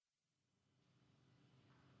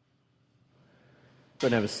Go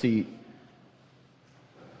ahead and have a seat.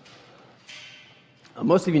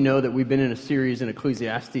 Most of you know that we've been in a series in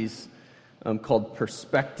Ecclesiastes called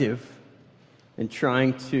Perspective, and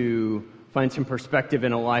trying to find some perspective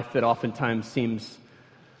in a life that oftentimes seems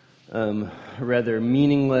rather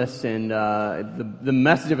meaningless. And the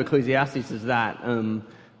message of Ecclesiastes is that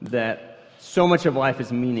so much of life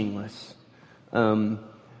is meaningless,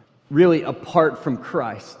 really apart from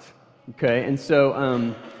Christ. Okay, and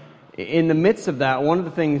so in the midst of that, one of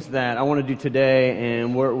the things that I want to do today,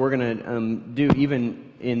 and we're going to do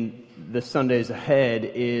even in the Sundays ahead,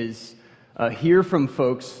 is hear from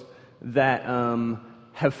folks that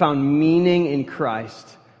have found meaning in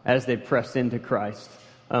Christ as they press into Christ.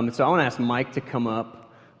 So I want to ask Mike to come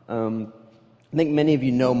up. I think many of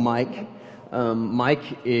you know Mike.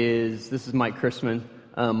 This is Mike Chrisman.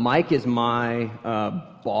 Mike is my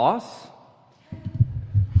boss.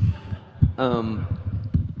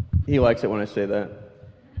 He likes it when I say that.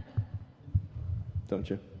 Don't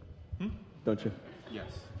you? Don't you? Yes.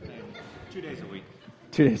 2 days a week.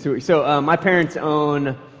 2 days a week. So my parents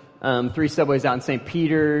own 3 Subways out in St.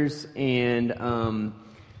 Peter's, and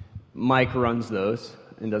Mike runs those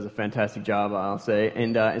and does a fantastic job, I'll say.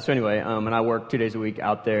 And so anyway, and I work 2 days a week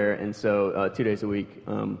out there, and so 2 days a week,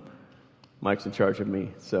 Mike's in charge of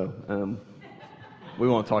me. So we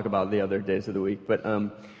won't talk about the other days of the week, but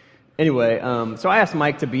anyway, so I asked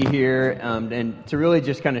Mike to be here and to really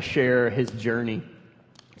just kind of share his journey.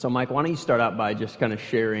 So Mike, why don't you start out by just kind of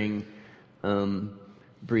sharing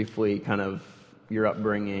briefly kind of your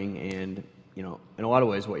upbringing and, you know, in a lot of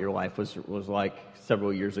ways what your life was like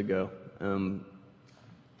several years ago.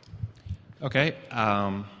 Okay.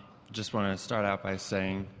 Just want to start out by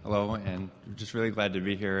saying hello, and just really glad to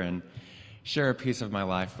be here and share a piece of my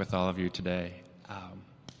life with all of you today.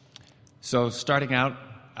 So starting out,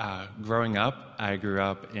 growing up, I grew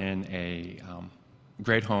up in a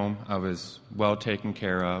great home. I was well taken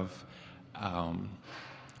care of,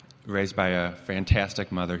 raised by a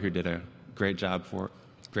fantastic mother who did a great job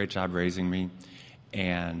raising me.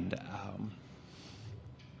 And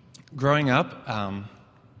growing up,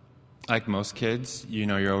 like most kids, you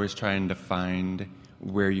know, you're always trying to find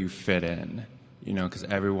where you fit in, you know, because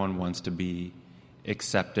everyone wants to be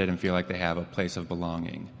accepted and feel like they have a place of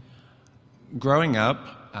belonging. Growing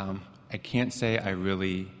up, I can't say I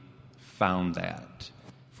really found that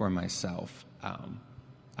for myself.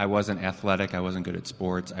 I wasn't athletic. I wasn't good at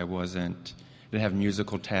sports. I didn't have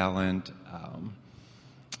musical talent.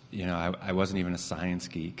 You know, I wasn't even a science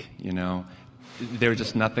geek, you know. There was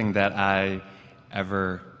just nothing that I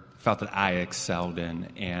ever felt that I excelled in,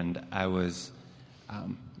 and I was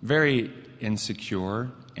very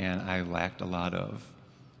insecure, and I lacked a lot of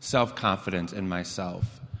self-confidence in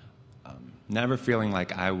myself. Never feeling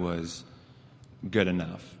like I was good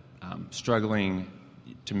enough, struggling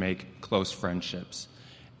to make close friendships.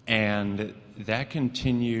 And that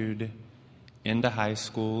continued into high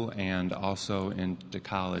school and also into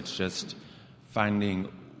college, just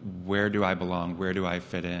finding where do I belong, where do I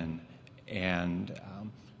fit in, and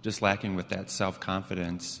just lacking with that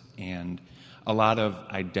self-confidence and a lot of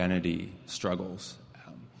identity struggles,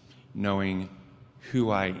 knowing who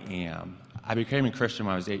I am. I became a Christian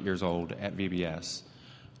when I was 8 years old at VBS,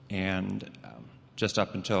 and just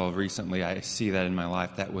up until recently, I see that in my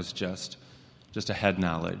life that was just a head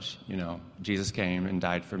knowledge. You know, Jesus came and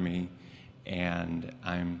died for me, and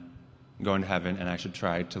I'm going to heaven, and I should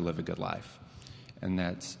try to live a good life. And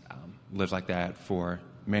that's lived like that for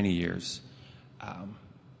many years.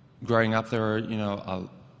 Growing up, there were, you know,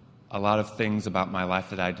 a lot of things about my life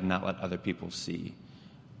that I did not let other people see.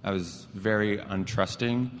 I was very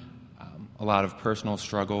untrusting. A lot of personal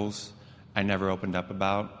struggles I never opened up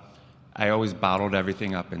about. I always bottled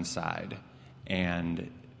everything up inside and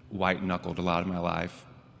white-knuckled a lot of my life,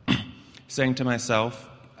 saying to myself,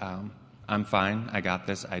 I'm fine, I got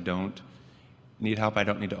this, I don't need help, I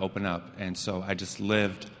don't need to open up. And so I just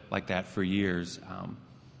lived like that for years.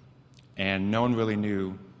 And no one really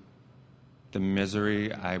knew the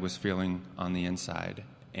misery I was feeling on the inside.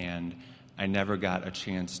 And I never got a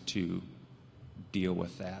chance to deal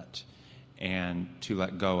with that and to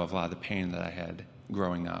let go of a lot of the pain that I had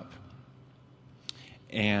growing up.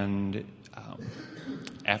 And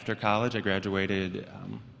after college, I graduated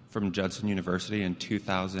from Judson University in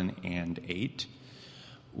 2008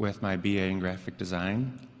 with my BA in graphic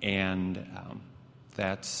design, and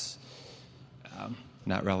that's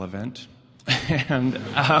not relevant, and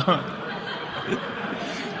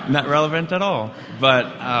not relevant at all.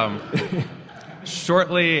 But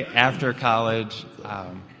shortly after college,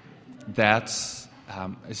 I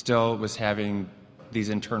still was having these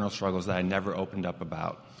internal struggles that I never opened up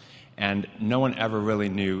about. And no one ever really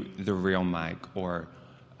knew the real Mike or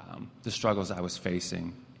the struggles I was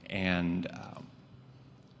facing. And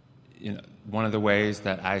one of the ways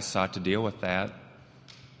that I sought to deal with that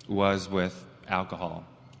was with alcohol.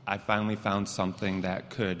 I finally found something that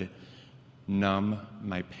could numb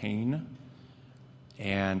my pain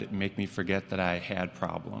and make me forget that I had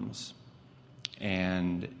problems.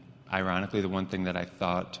 And ironically, the one thing that I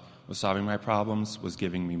thought was solving my problems was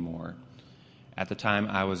giving me more. At the time,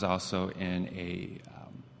 I was also in a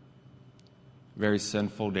very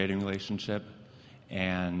sinful dating relationship,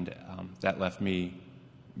 and that left me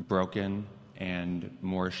broken and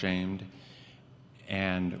more ashamed.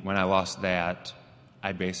 And when I lost that,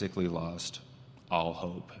 I basically lost all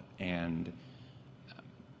hope. And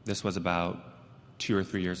this was about 2 or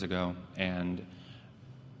 3 years ago, and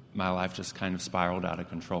my life just kind of spiraled out of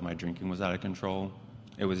control. My drinking was out of control.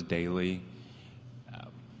 It was daily. A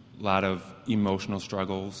lot of emotional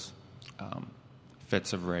struggles,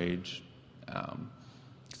 fits of rage.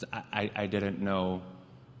 'Cause I didn't know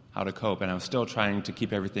how to cope, and I was still trying to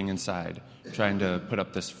keep everything inside, trying to put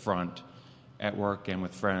up this front at work and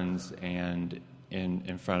with friends and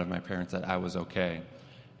in front of my parents that I was okay.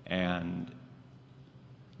 And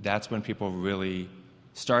that's when people really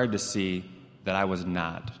started to see that I was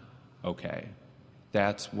not okay.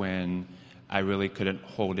 That's when I really couldn't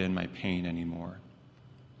hold in my pain anymore.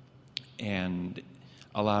 And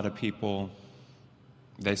a lot of people,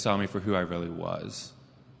 they saw me for who I really was.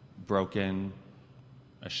 Broken,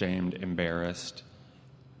 ashamed, embarrassed,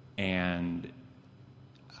 and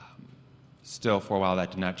still for a while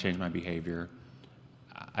that did not change my behavior.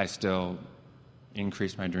 I still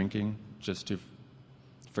increased my drinking just to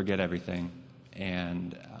forget everything,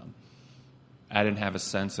 and I didn't have a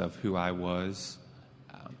sense of who I was.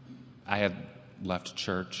 I had left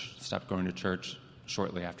church, stopped going to church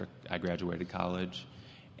shortly after I graduated college,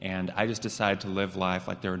 and I just decided to live life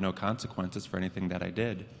like there were no consequences for anything that I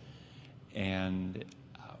did. And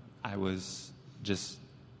I was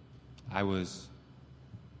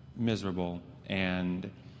miserable and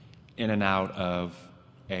in and out of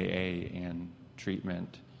AA and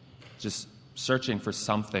treatment, just searching for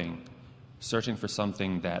something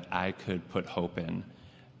that I could put hope in.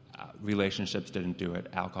 Relationships didn't do it.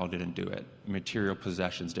 Alcohol didn't do it. Material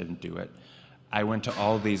possessions didn't do it. I went to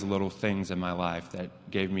all these little things in my life that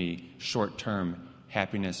gave me short-term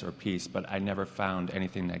happiness or peace, but I never found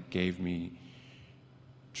anything that gave me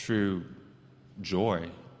true joy.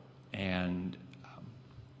 And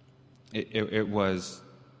it was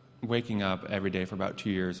waking up every day for about 2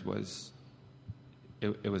 years was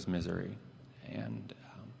misery. And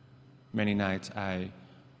many nights I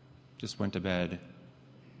just went to bed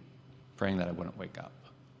praying that I wouldn't wake up.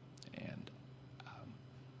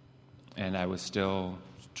 And I was still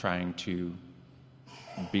trying to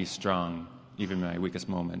be strong, even in my weakest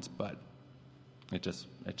moments, but it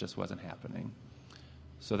just wasn't happening.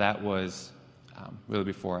 So that was really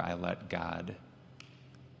before I let God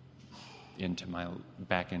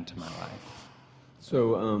back into my life.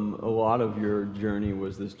 So a lot of your journey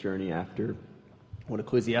was this journey after what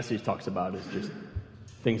Ecclesiastes talks about is just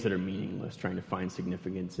things that are meaningless, trying to find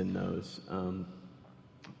significance in those. And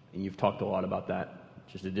you've talked a lot about that.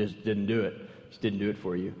 It just didn't do it. Just didn't do it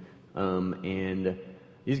for you. And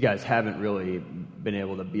these guys haven't really been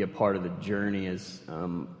able to be a part of the journey as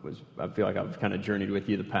I feel like I've kind of journeyed with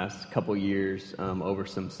you the past couple years over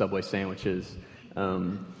some Subway sandwiches.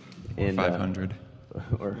 And 500.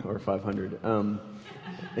 Or 500.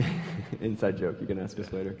 Inside joke, you can ask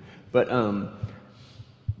us later. But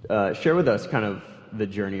share with us kind of the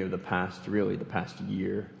journey of the past year. The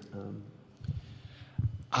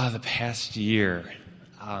past year.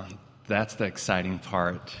 That's the exciting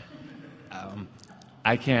part.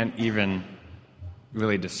 I can't even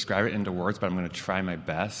really describe it into words, but I'm going to try my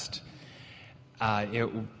best.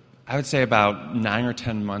 I would say about 9 or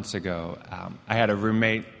 10 months ago, I had a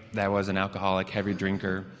roommate that was an alcoholic, heavy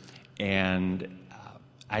drinker, and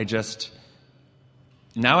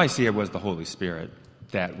now I see it was the Holy Spirit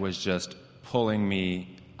that was just pulling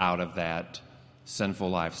me out of that sinful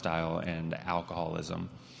lifestyle and alcoholism,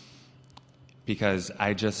 because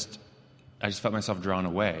I just felt myself drawn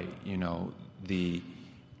away,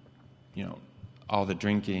 all the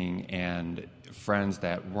drinking and friends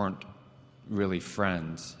that weren't really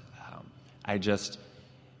friends.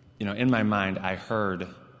 In my mind, I heard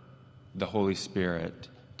the Holy Spirit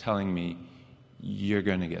telling me, you're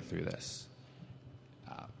going to get through this.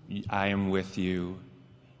 I am with you.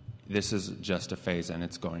 This is just a phase and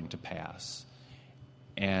it's going to pass.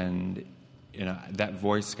 And, that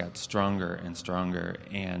voice got stronger and stronger.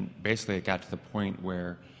 And basically it got to the point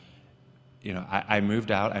where I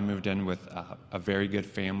moved out. I moved in with a very good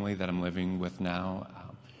family that I'm living with now.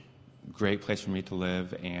 Great place for me to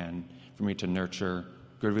live and for me to nurture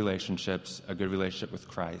good relationships, a good relationship with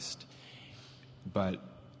Christ. But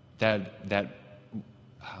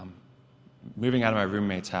moving out of my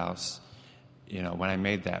roommate's house, when I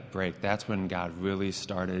made that break, that's when God really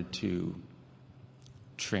started to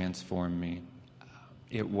transform me.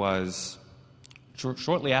 It was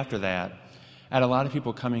shortly after that, I had a lot of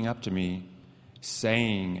people coming up to me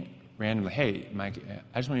saying randomly, "Hey, Mike,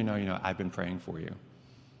 I just want you to know, I've been praying for you."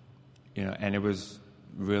 And it was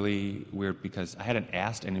really weird because I hadn't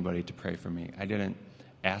asked anybody to pray for me. I didn't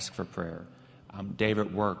ask for prayer. Dave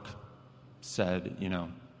at work said,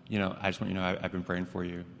 I just want you to know I've been praying for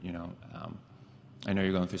you. I know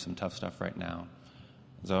you're going through some tough stuff right now.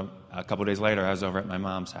 So a couple of days later, I was over at my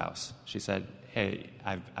mom's house. She said, "Hey,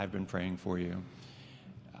 I've been praying for you."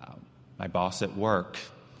 My boss at work,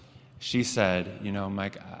 she said,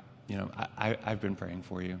 "Mike, I've been praying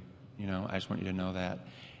for you. I just want you to know that."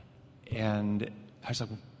 And I was like,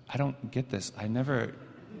 I don't get this. I never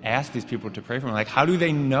asked these people to pray for me. Like, how do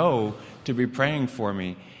they know to be praying for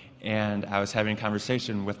me? And I was having a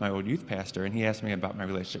conversation with my old youth pastor, and he asked me about my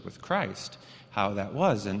relationship with Christ, how that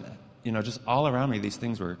was. And, just all around me, these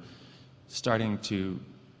things were starting to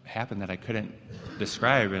happen that I couldn't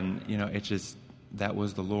describe. And, that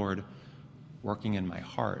was the Lord working in my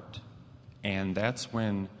heart. And that's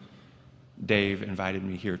when Dave invited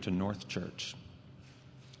me here to North Church.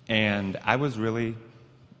 And I was really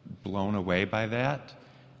blown away by that.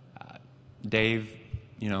 Dave,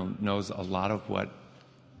 knows a lot of what,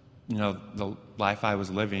 the life I was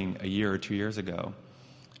living a year or 2 years ago.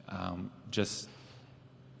 Just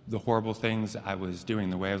the horrible things I was doing,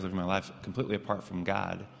 the way I was living my life, completely apart from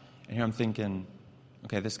God. And here I'm thinking,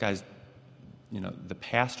 okay, this guy's, the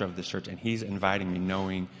pastor of this church, and he's inviting me,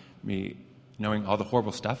 knowing all the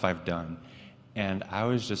horrible stuff I've done. And I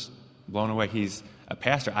was just blown away. He's a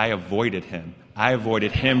pastor. I avoided him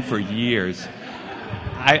for years.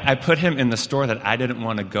 I put him in the store that I didn't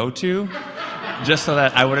want to go to, just so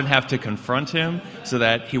that I wouldn't have to confront him, so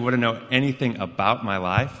that he wouldn't know anything about my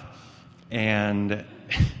life. And,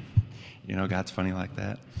 God's funny like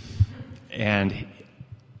that. And,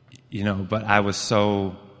 but I was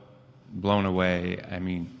so blown away. I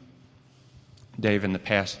mean, Dave, in the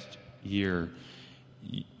past year,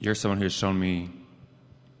 you're someone who's shown me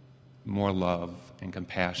more love and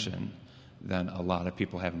compassion than a lot of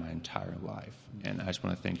people have in my entire life. And I just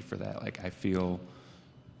want to thank you for that. Like, I feel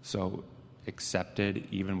so accepted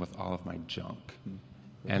even with all of my junk.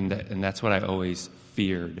 And that's what I always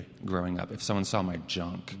feared growing up. If someone saw my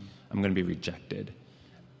junk, I'm going to be rejected.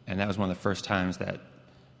 And that was one of the first times that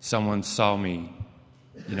someone saw me,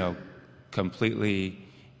 completely,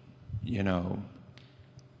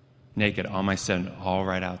 naked, all my sin, all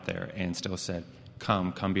right out there, and still said,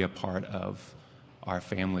 come be a part of our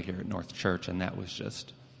family here at North Church. And that was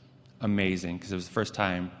just amazing, because it was the first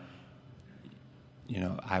time,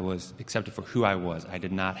 I was accepted for who I was. I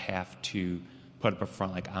did not have to put up a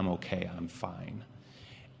front like, I'm okay, I'm fine.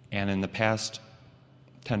 And in the past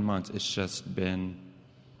 10 months, it's just been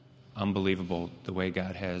unbelievable the way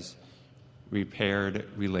God has repaired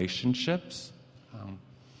relationships.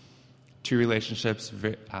 2 relationships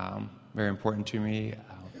very important to me.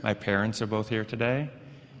 My parents are both here today,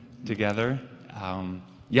 together.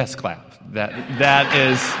 Yes, clap. That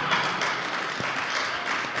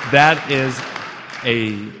is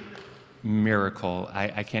a miracle.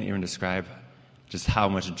 I can't even describe just how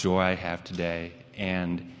much joy I have today.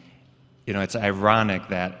 And, it's ironic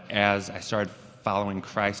that as I started following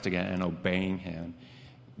Christ again and obeying him,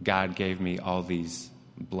 God gave me all these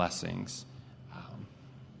blessings.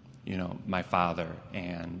 My father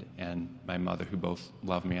and my mother, who both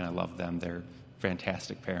love me, and I love them. They're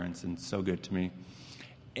fantastic parents and so good to me.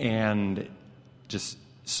 And just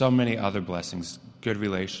so many other blessings, good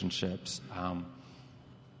relationships,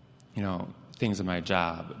 things in my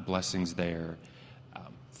job, blessings there,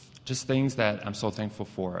 just things that I'm so thankful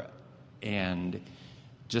for. And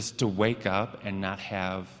just to wake up and not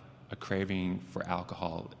have a craving for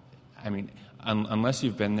alcohol. I mean, unless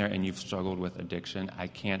you've been there and you've struggled with addiction, I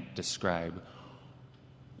can't describe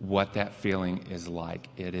what that feeling is like.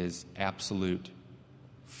 It is absolute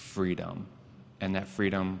freedom. And that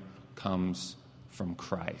freedom comes from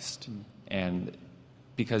Christ. And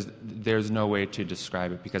because there's no way to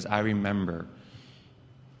describe it, because I remember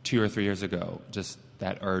 2 or 3 years ago, just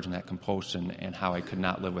that urge and that compulsion and how I could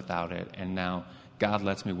not live without it. And now God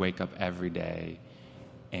lets me wake up every day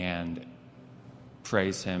and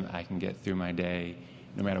praise him. I can get through my day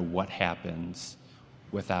no matter what happens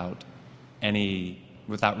without any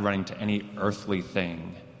without running to any earthly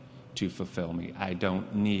thing to fulfill me. I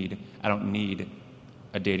don't need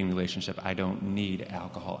a dating relationship. I don't need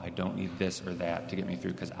alcohol. I don't need this or that to get me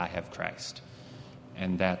through because I have Christ.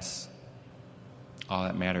 And that's all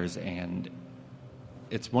that matters. And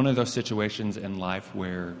it's one of those situations in life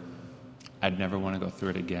where I'd never want to go through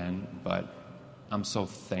it again, but I'm so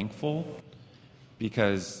thankful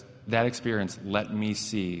because that experience let me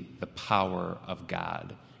see the power of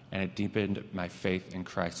God, and it deepened my faith in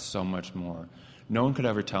Christ so much more. No one could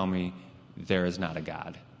ever tell me there is not a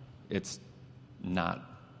God. It's not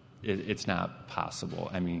possible.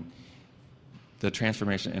 I mean, the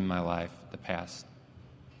transformation in my life the past,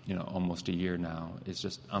 almost a year now is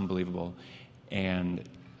just unbelievable. And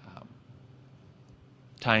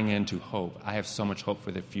tying into hope, I have so much hope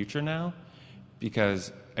for the future now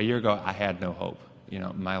because a year ago I had no hope.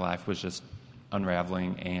 My life was just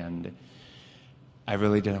unraveling and I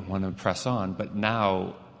really didn't want to press on. But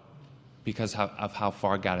now, because of how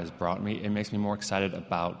far God has brought me, it makes me more excited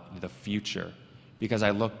about the future. Because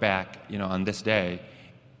I look back, on this day,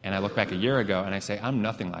 and I look back a year ago, and I say, I'm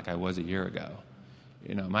nothing like I was a year ago.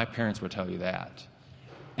 My parents would tell you that.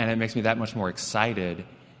 And it makes me that much more excited.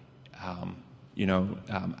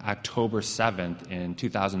 October 7th in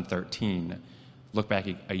 2013, look back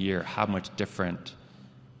a year, how much different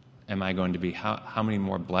am I going to be? How many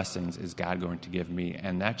more blessings is God going to give me?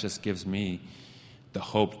 And that just gives me the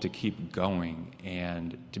hope to keep going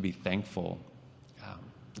and to be thankful.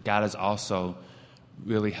 God has also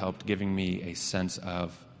really helped giving me a sense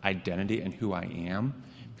of identity and who I am,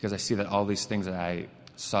 because I see that all these things that I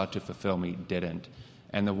sought to fulfill me didn't.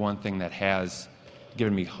 And the one thing that has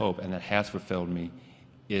given me hope and that has fulfilled me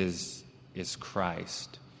is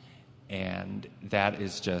Christ. And that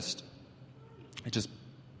is it just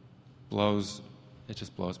blows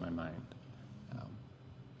my mind.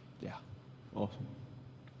 Yeah. Awesome.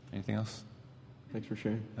 Anything else? Thanks for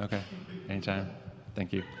sharing. Okay. Anytime.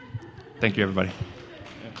 Thank you. Thank you, everybody.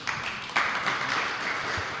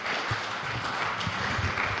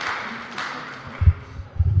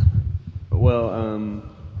 Well,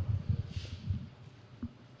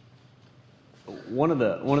 one of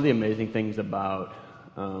the amazing things about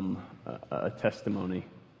a testimony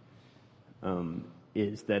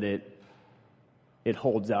is that it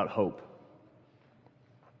holds out hope.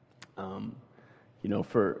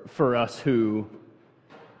 For us who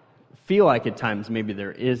feel like at times maybe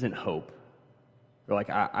there isn't hope, or like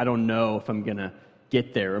I don't know if I'm gonna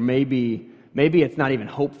get there, or maybe it's not even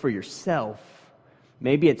hope for yourself.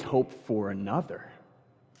 Maybe it's hope for another.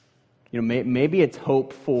 Maybe it's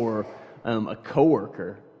hope for a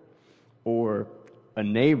coworker, or a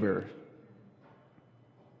neighbor,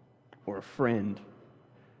 or a friend.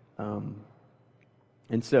 And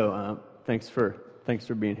so, thanks for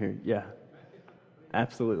being here. Yeah,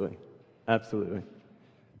 absolutely.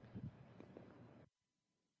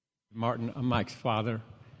 Martin, I'm Mike's father.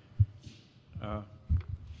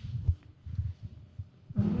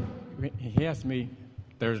 He asked me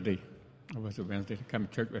Thursday, or was it Wednesday, to come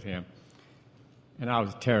to church with him. And I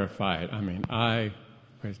was terrified. I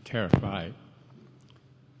was terrified.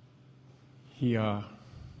 My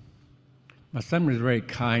son was very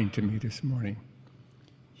kind to me this morning.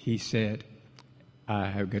 He said, I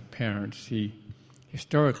have good parents.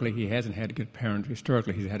 Historically, he hasn't had good parents.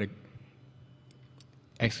 Historically, he's had an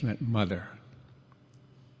excellent mother.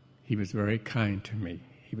 He was very kind to me.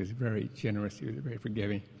 He was very generous. He was very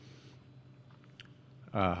forgiving.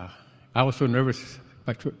 I was so nervous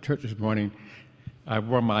by church this morning. I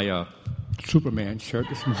wore my Superman shirt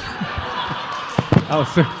this morning. I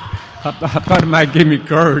thought it might give me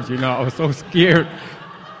courage. I was so scared.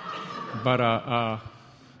 But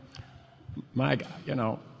my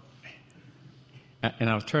God, and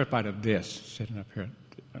I was terrified of this sitting up here.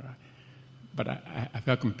 But I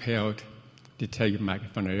felt compelled to tell you, Mike, in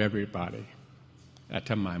front of everybody. I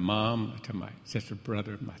tell my mom, I tell my sister,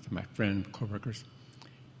 brother, my friends, coworkers,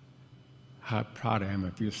 how proud I am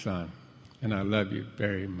of your son. And I love you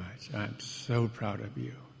very much. I'm so proud of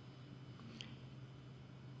you.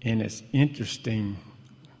 And it's interesting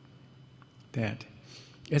that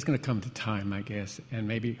it's going to come to time, I guess, and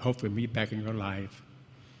maybe hopefully meet back in your life.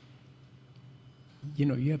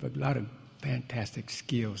 You have a lot of fantastic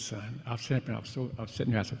skills, son. I was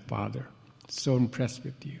sitting here as a father, so impressed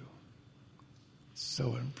with you.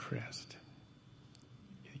 So impressed.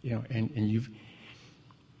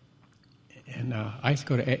 And I used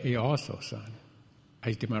to go to AA also, son. I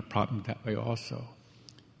used to do my problem that way also.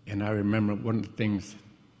 And I remember one of the things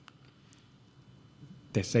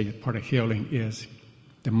they say as part of healing is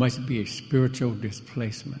there must be a spiritual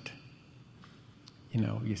displacement.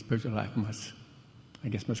 Your spiritual life must I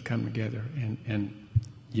guess, must come together, and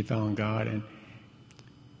you found God. And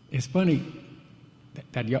it's funny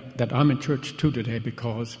that I'm in church too today,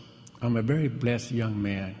 because I'm a very blessed young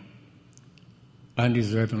man,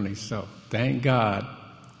 undeservingly so. Thank God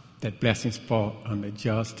that blessings fall on the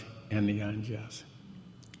just and the unjust.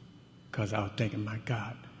 Because I was thinking, my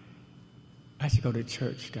God, I should go to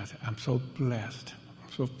church. God, I'm so blessed.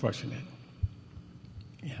 I'm so fortunate.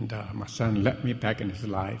 And my son let me back in his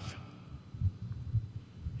life.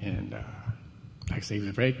 And like I say, he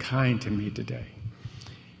was very kind to me today.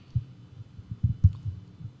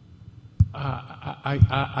 I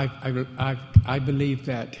believe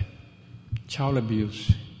that child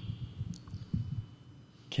abuse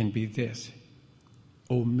can be this: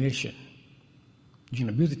 omission. You can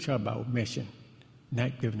abuse a child by omission,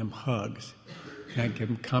 not giving them hugs, not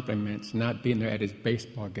giving him compliments, not being there at his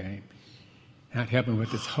baseball game, not helping with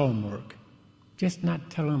his homework, just not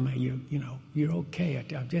telling him you're okay.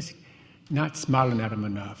 I'm just not smiling at him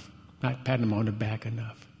enough, not patting him on the back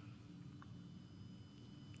enough.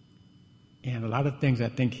 And a lot of things I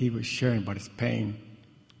think he was sharing about his pain,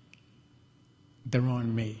 they're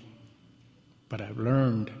on me. But I've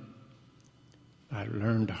learned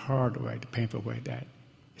the hard way, the painful way, that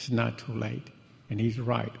it's not too late. And he's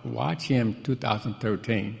right. Watch him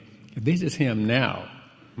 2013. If this is him now,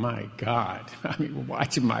 my God. I mean,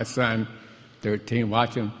 watching my son 13,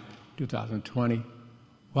 watch him 2020.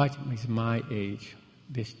 Watch him, he's my age,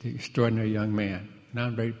 this extraordinary young man. And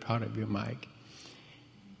I'm very proud of you, Mike.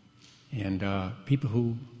 And people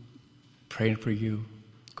who praying for you,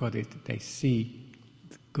 because they see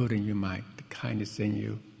the good in you, Mike, the kindness in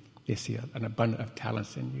you. They see an abundance of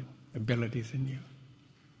talents in you, abilities in you.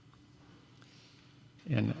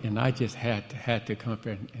 And I just had to come up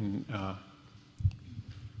here and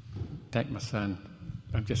thank my son.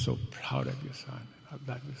 I'm just so proud of you, son. I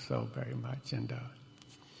love you so very much. And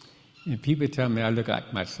people tell me I look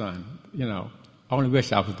like my son. I only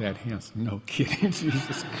wish I was that handsome. No kidding.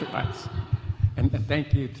 Jesus Christ. And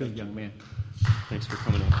thank you too, young man. Thanks for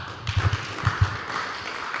coming in.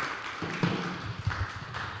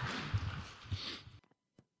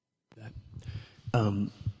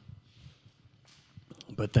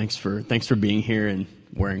 But thanks for being here and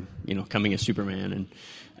wearing, coming as Superman,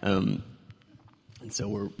 and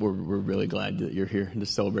so we're really glad that you're here to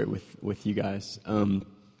celebrate with you guys.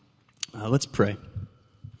 Let's pray.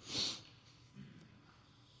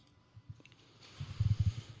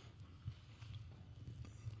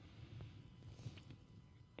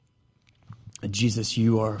 Jesus,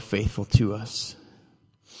 you are faithful to us.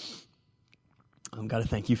 God, I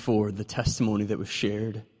thank you for the testimony that was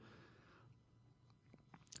shared.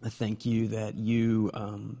 I thank you that you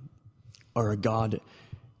are a God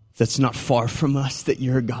that's not far from us, that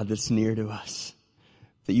you're a God that's near to us,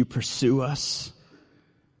 that you pursue us,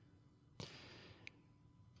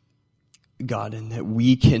 God, and that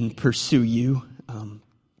we can pursue you.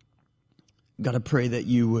 God, I pray that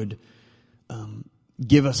you would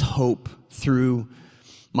give us hope through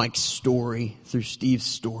Mike's story, through Steve's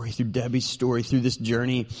story, through Debbie's story, through this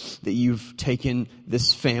journey that you've taken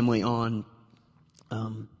this family on.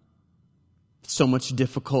 So much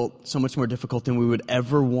more difficult than we would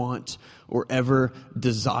ever want or ever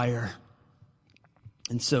desire.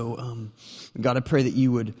 And so, God, I pray that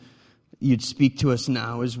you'd speak to us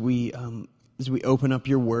now as we open up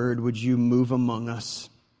your word. Would you move among us?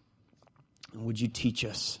 And would you teach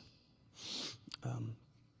us?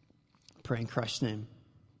 Pray in Christ's name.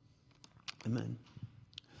 Amen.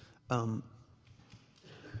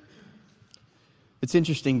 It's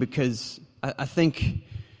interesting because I think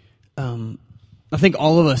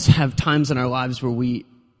all of us have times in our lives where we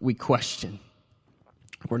question.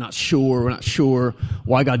 We're not sure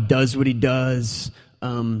why God does what he does.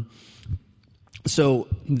 So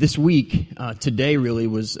this week, today really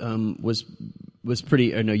was pretty,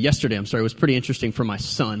 yesterday, was pretty interesting for my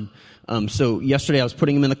son. So yesterday I was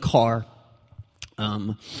putting him in the car,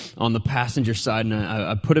 on the passenger side, and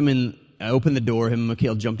I put him in, I opened the door, him and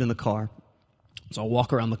Mikhail jumped in the car. So I'll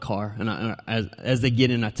walk around the car, and as they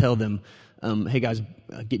get in, I tell them, hey guys,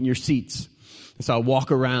 get in your seats. And so I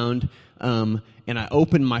walk around, and I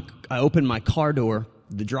open my car door,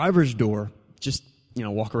 the driver's door, just,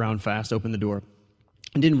 walk around fast, open the door.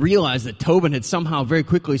 And didn't realize that Tobin had somehow very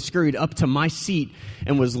quickly scurried up to my seat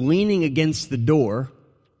and was leaning against the door.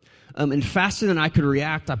 And faster than I could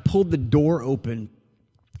react, I pulled the door open,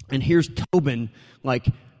 and here's Tobin,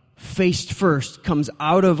 face first, comes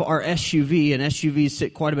out of our SUV, and SUVs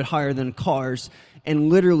sit quite a bit higher than cars, and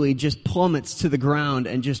literally just plummets to the ground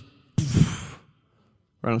and just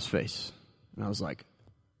right on his face. And I was like,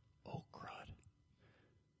 oh, crud.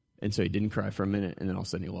 And so he didn't cry for a minute, and then all of a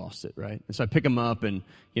sudden he lost it, right? And so I pick him up, and,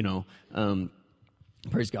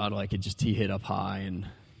 praise God, like he hit up high and a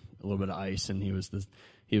little bit of ice, and he was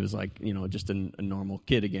like, just a normal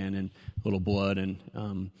kid again, and a little blood, and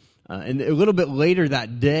a little bit later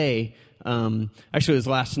that day, actually it was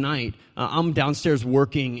last night, I'm downstairs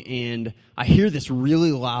working, and I hear this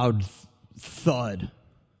really loud thud.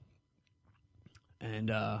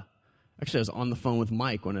 And actually I was on the phone with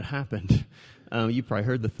Mike when it happened. You probably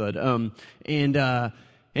heard the thud. And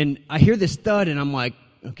I hear this thud, and I'm like,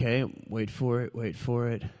 okay, wait for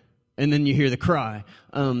it. And then you hear the cry.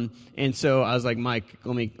 And so I was like, Mike,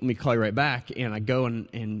 let me call you right back. And I go,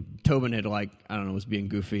 and Tobin had was being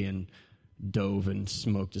goofy and dove and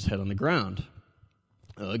smoked his head on the ground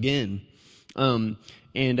again. And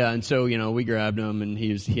so, we grabbed him, and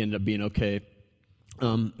he ended up being okay.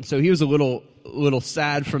 So he was a little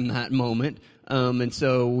sad from that moment. And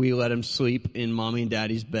so we let him sleep in Mommy and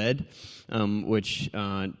Daddy's bed, which,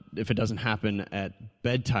 if it doesn't happen at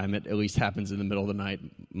bedtime, it at least happens in the middle of the night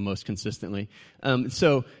most consistently.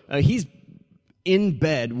 So he's in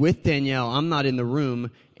bed with Danielle. I'm not in the room.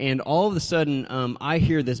 And all of a sudden, I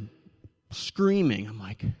hear this screaming. I'm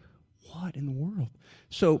like, what in the world?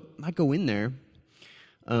 So I go in there.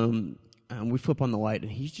 We flip on the light, and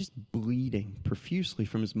he's just bleeding profusely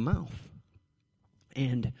from his mouth.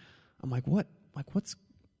 And I'm like, what? What's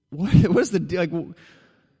the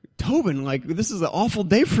Tobin? This is an awful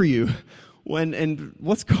day for you. And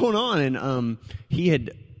what's going on? And he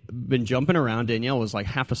had been jumping around. Danielle was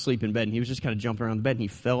half asleep in bed, and he was just kind of jumping around the bed. And he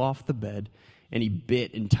fell off the bed, and he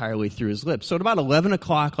bit entirely through his lips. So at about 11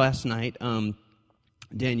 o'clock last night,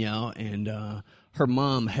 Danielle and her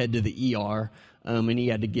mom head to the ER, and he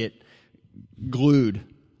had to get glued.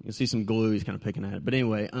 You can see some glue. He's kind of picking at it. But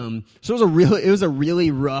anyway, so it was a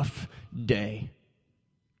really rough day.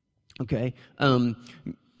 Okay?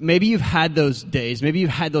 Maybe you've had those days. Maybe you've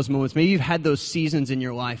had those moments. Maybe you've had those seasons in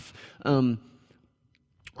your life. On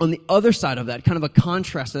the other side of that, kind of a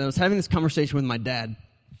contrast, and I was having this conversation with my dad.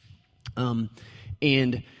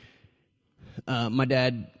 And my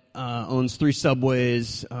dad owns 3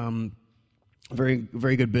 Subways, very,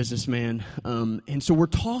 very good businessman. And so we're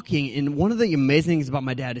talking, and one of the amazing things about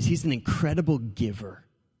my dad is he's an incredible giver.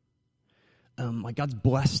 God's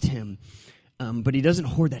blessed him, but he doesn't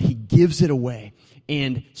hoard that. He gives it away.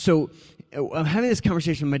 And so I'm having this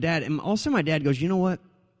conversation with my dad, and also my dad goes, you know what?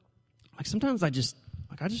 Sometimes I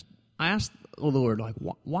ask the Lord,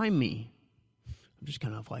 why me? I'm just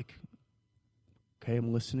kind of okay,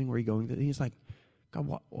 I'm listening. Where are you going? He's like,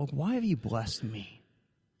 God, why have you blessed me?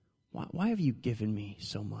 Why have you given me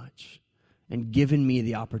so much and given me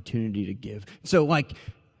the opportunity to give? So,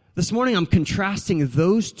 this morning I'm contrasting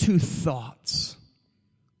those two thoughts,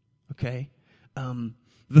 okay?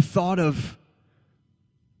 The thought of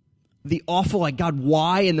the awful, God,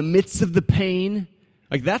 why in the midst of the pain?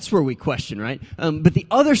 That's where we question, right? But the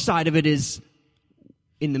other side of it is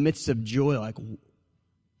in the midst of joy,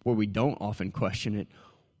 where we don't often question it,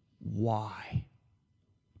 why?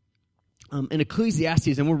 In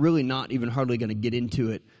Ecclesiastes, and we're really not even hardly going to get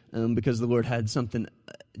into it because the Lord had something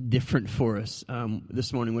different for us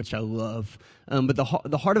this morning, which I love. But the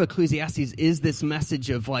heart of Ecclesiastes is this message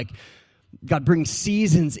of God brings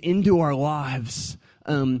seasons into our lives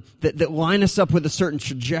that line us up with a certain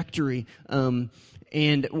trajectory. But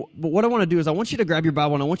what I want to do is I want you to grab your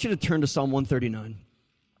Bible and I want you to turn to Psalm 139.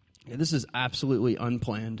 This is absolutely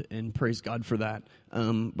unplanned, and praise God for that.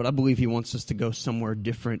 But I believe He wants us to go somewhere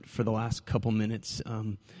different for the last couple minutes.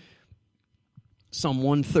 Psalm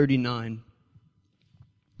 139.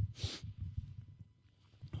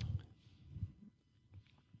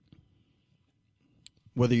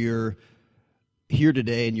 Whether you're here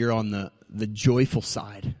today and you're on the joyful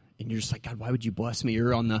side, and you're just God, why would you bless me?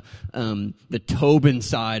 You're on the Tobin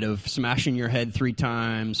side of smashing your head 3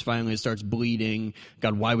 times. Finally, it starts bleeding.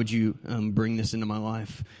 God, why would you bring this into my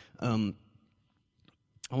life? I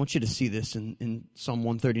want you to see this in Psalm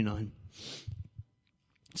 139,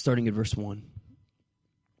 starting at verse 1.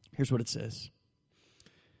 Here's what it says.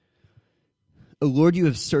 O Lord, you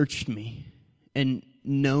have searched me and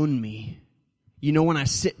known me. You know when I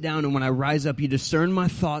sit down and when I rise up, you discern my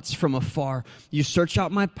thoughts from afar. You search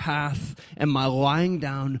out my path and my lying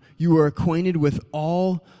down. You are acquainted with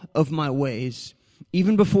all of my ways.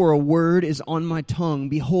 Even before a word is on my tongue,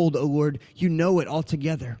 behold, O Lord, you know it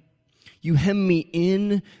altogether. You hem me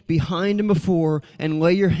in, behind and before, and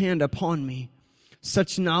lay your hand upon me.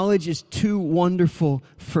 Such knowledge is too wonderful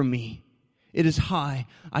for me. It is high.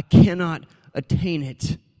 I cannot attain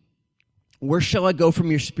it. Where shall I go from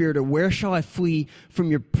your spirit, or where shall I flee from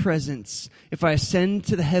your presence? If I ascend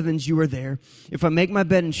to the heavens, you are there. If I make my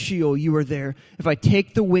bed in Sheol, you are there. If I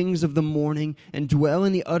take the wings of the morning and dwell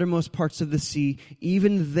in the uttermost parts of the sea,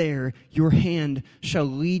 even there your hand shall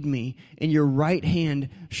lead me, and your right hand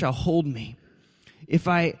shall hold me. If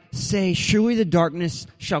I say, surely the darkness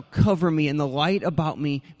shall cover me, and the light about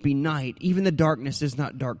me be night, even the darkness is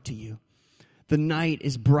not dark to you. The night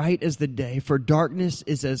is bright as the day, for darkness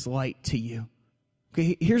is as light to you.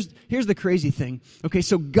 Okay, here's the crazy thing. Okay,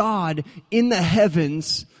 so God in the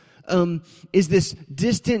heavens is this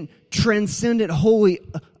distant, transcendent, holy,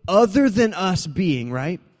 other than us being,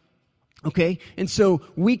 right? Okay, and so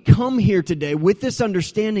we come here today with this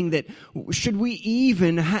understanding that should we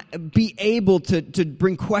even be able to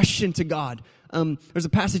bring question to God? There's a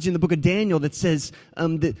passage in the book of Daniel that says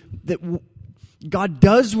that God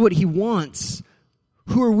does what he wants.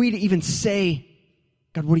 Who are we to even say,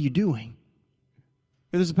 God, what are you doing?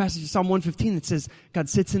 There's a passage in Psalm 115 that says, God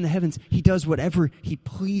sits in the heavens. He does whatever he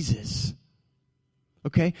pleases.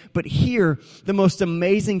 Okay? But here, the most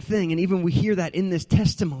amazing thing, and even we hear that in this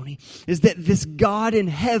testimony, is that this God in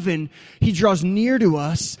heaven, he draws near to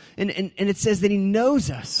us, and it says that he knows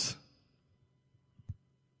us.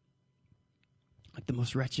 Like the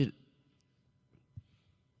most wretched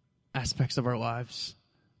aspects of our lives.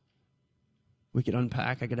 We could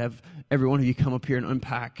unpack. I could have every one of you come up here and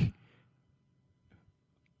unpack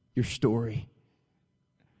your story.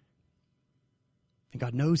 And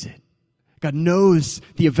God knows it. God knows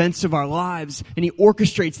the events of our lives, and he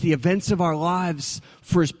orchestrates the events of our lives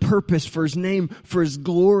for his purpose, for his name, for his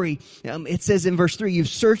glory. It says in verse 3, you've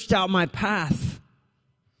searched out my path.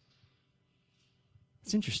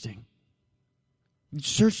 It's interesting.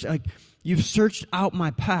 You've searched out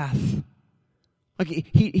my path. Like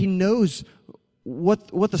he knows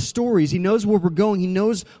what the story is. He knows where we're going. He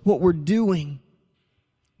knows what we're doing.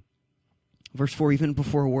 Verse 4, even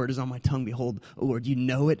before a word is on my tongue, behold, O Lord, you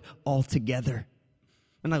know it altogether.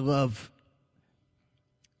 And I love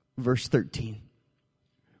verse 13.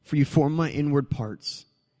 For you formed my inward parts.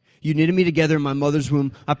 You knitted me together in my mother's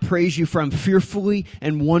womb. I praise you, for I'm fearfully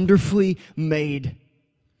and wonderfully made.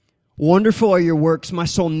 Wonderful are your works. My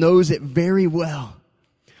soul knows it very well.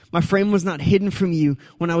 My frame was not hidden from you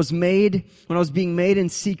when I was being made in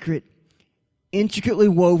secret, intricately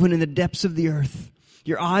woven in the depths of the earth.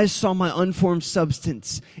 Your eyes saw my unformed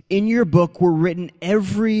substance. In your book were written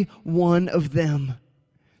every one of them.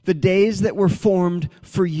 The days that were formed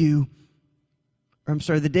for you,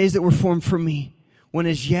 the days that were formed for me, when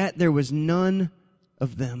as yet there was none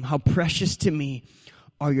of them. How precious to me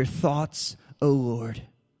are your thoughts, O Lord.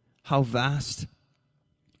 How vast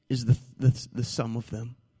is the sum of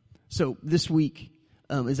them. So this week,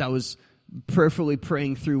 as I was prayerfully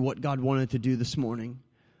praying through what God wanted to do this morning,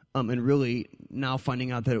 and really now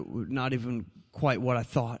finding out that it was not even quite what I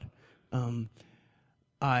thought,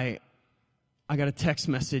 I got a text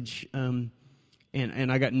message, and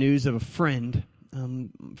I got news of a friend.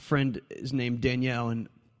 Friend is named Danielle, and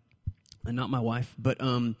not my wife, but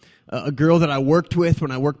a girl that I worked with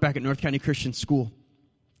when I worked back at North County Christian School,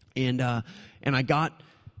 and I got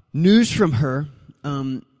news from her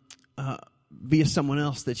via someone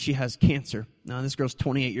else that she has cancer. Now this girl's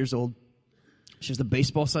 28 years old. She has a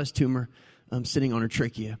baseball-sized tumor sitting on her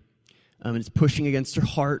trachea. And it's pushing against her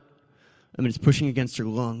heart. It's pushing against her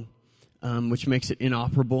lung, which makes it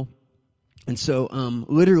inoperable. And so,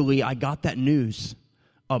 literally, I got that news,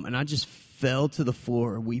 and I just fell to the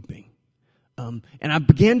floor weeping. And I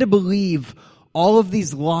began to believe all of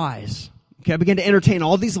these lies. Okay, I began to entertain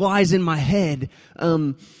all these lies in my head.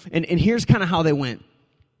 And here's kind of how they went.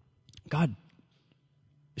 God,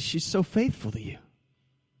 she's so faithful to you.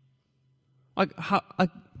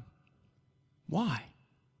 Why?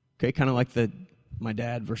 Okay, kind of like my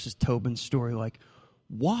dad versus Tobin's story. Like,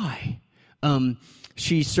 why?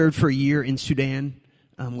 She served for a year in Sudan,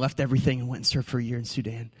 left everything and went and served for a year in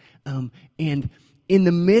Sudan. And in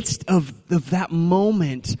the midst of that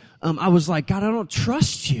moment, I was like, God, I don't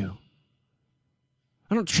trust you.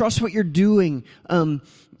 I don't trust what you're doing. And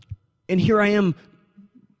here I am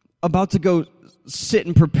about to go sit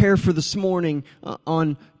and prepare for this morning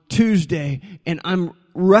on Tuesday, and I'm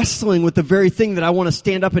wrestling with the very thing that I want to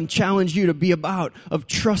stand up and challenge you to be about, of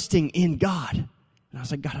trusting in God. And I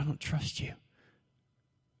was like, God, I don't trust you.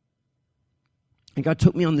 And God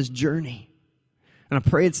took me on this journey. And I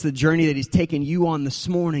pray it's the journey that he's taken you on this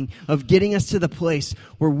morning, of getting us to the place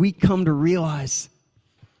where we come to realize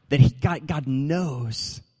that God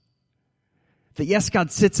knows. That yes,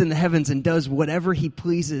 God sits in the heavens and does whatever he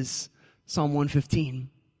pleases. Psalm 115.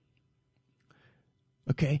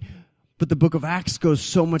 Okay? But the book of Acts goes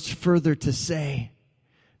so much further to say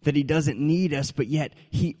that he doesn't need us, but yet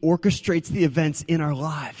he orchestrates the events in our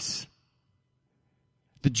lives.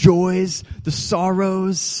 The joys, the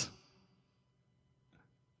sorrows,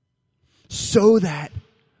 so that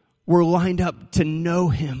we're lined up to know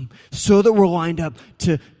him, so that we're lined up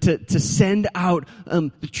to send out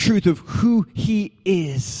the truth of who he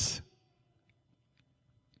is.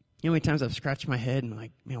 You know how many times I've scratched my head and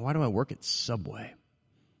like, man, why do I work at Subway?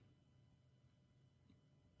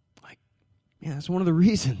 Like, yeah, that's one of the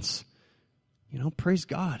reasons. You know, praise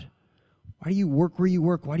God. Why do you work where you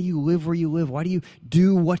work? Why do you live where you live? Why do you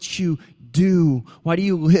do what you do? Why do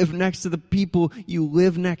you live next to the people you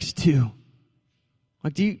live next to?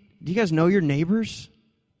 Like, do you guys know your neighbors?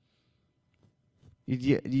 Do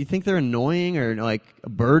you think they're annoying or like a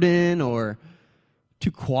burden or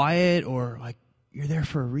too quiet, or like you're there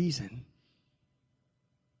for a reason?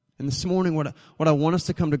 And this morning, what I want us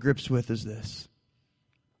to come to grips with is this.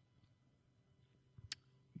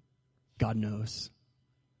 God knows.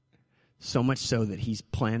 So much so that he's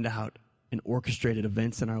planned out and orchestrated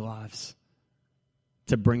events in our lives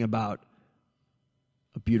to bring about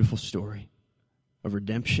a beautiful story of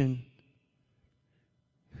redemption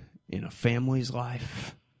in a family's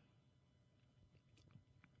life.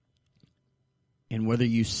 And whether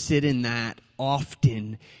you sit in that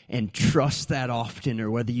often and trust that often,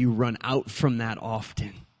 or whether you run out from that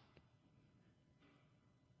often,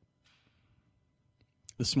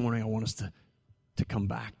 this morning I want us to come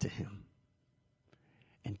back to him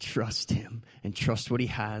and trust him and trust what he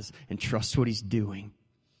has and trust what he's doing.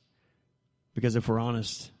 Because if we're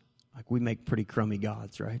honest, like, we make pretty crummy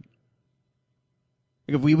gods, right?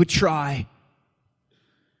 Like, if we would try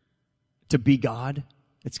to be God,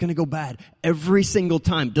 it's going to go bad every single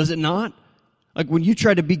time, does it not? Like, when you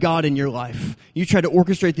try to be God in your life, you try to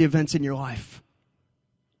orchestrate the events in your life,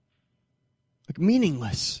 like,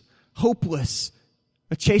 meaningless, hopeless,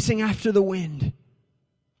 chasing after the wind.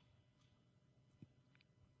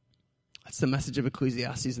 That's the message of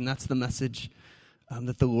Ecclesiastes, and that's the message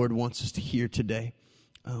that the Lord wants us to hear today.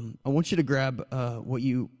 I want you to grab what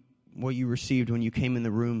you received when you came in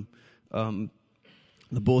the room, the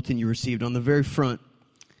bulletin you received. On the very front,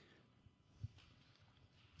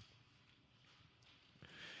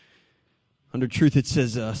 under truth, it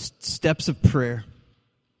says steps of prayer.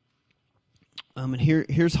 And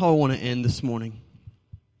here's how I want to end this morning.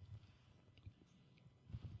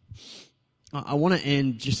 I want to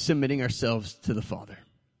end just submitting ourselves to the Father.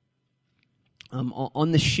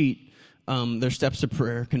 On the sheet, there's steps of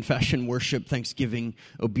prayer: confession, worship, thanksgiving,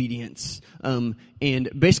 obedience. And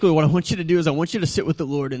basically what I want you to do is I want you to sit with the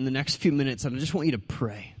Lord in the next few minutes, and I just want you to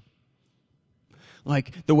pray.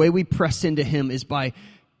 Like, the way we press into him is by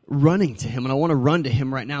running to him, and I want to run to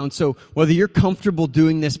him right now. And so whether you're comfortable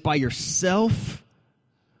doing this by yourself,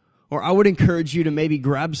 or I would encourage you to maybe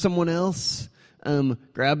grab someone else,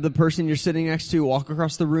 grab the person you're sitting next to, walk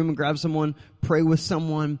across the room and grab someone, pray with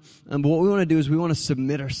someone. But what we want to do is we want to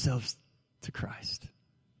submit ourselves to Christ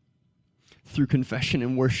through confession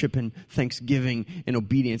and worship and thanksgiving and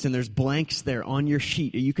obedience. And there's blanks there on your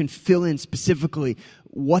sheet. You can fill in specifically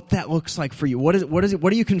what that looks like for you. What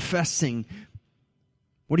are you confessing?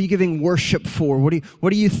 What are you giving worship for?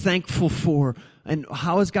 What are you thankful for? And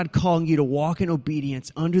how is God calling you to walk in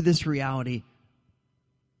obedience under this reality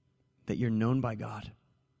that you're known by God?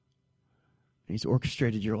 And he's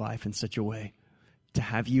orchestrated your life in such a way to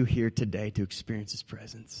have you here today to experience his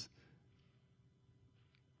presence.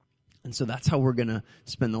 And so that's how we're going to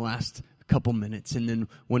spend the last couple minutes. And then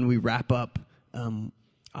when we wrap up,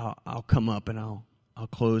 I'll come up and I'll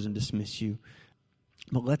close and dismiss you.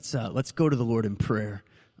 But let's go to the Lord in prayer.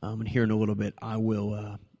 And here in a little bit, I'll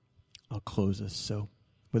close us. So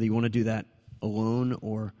whether you want to do that alone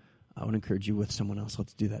or I would encourage you with someone else,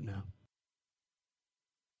 let's do that now.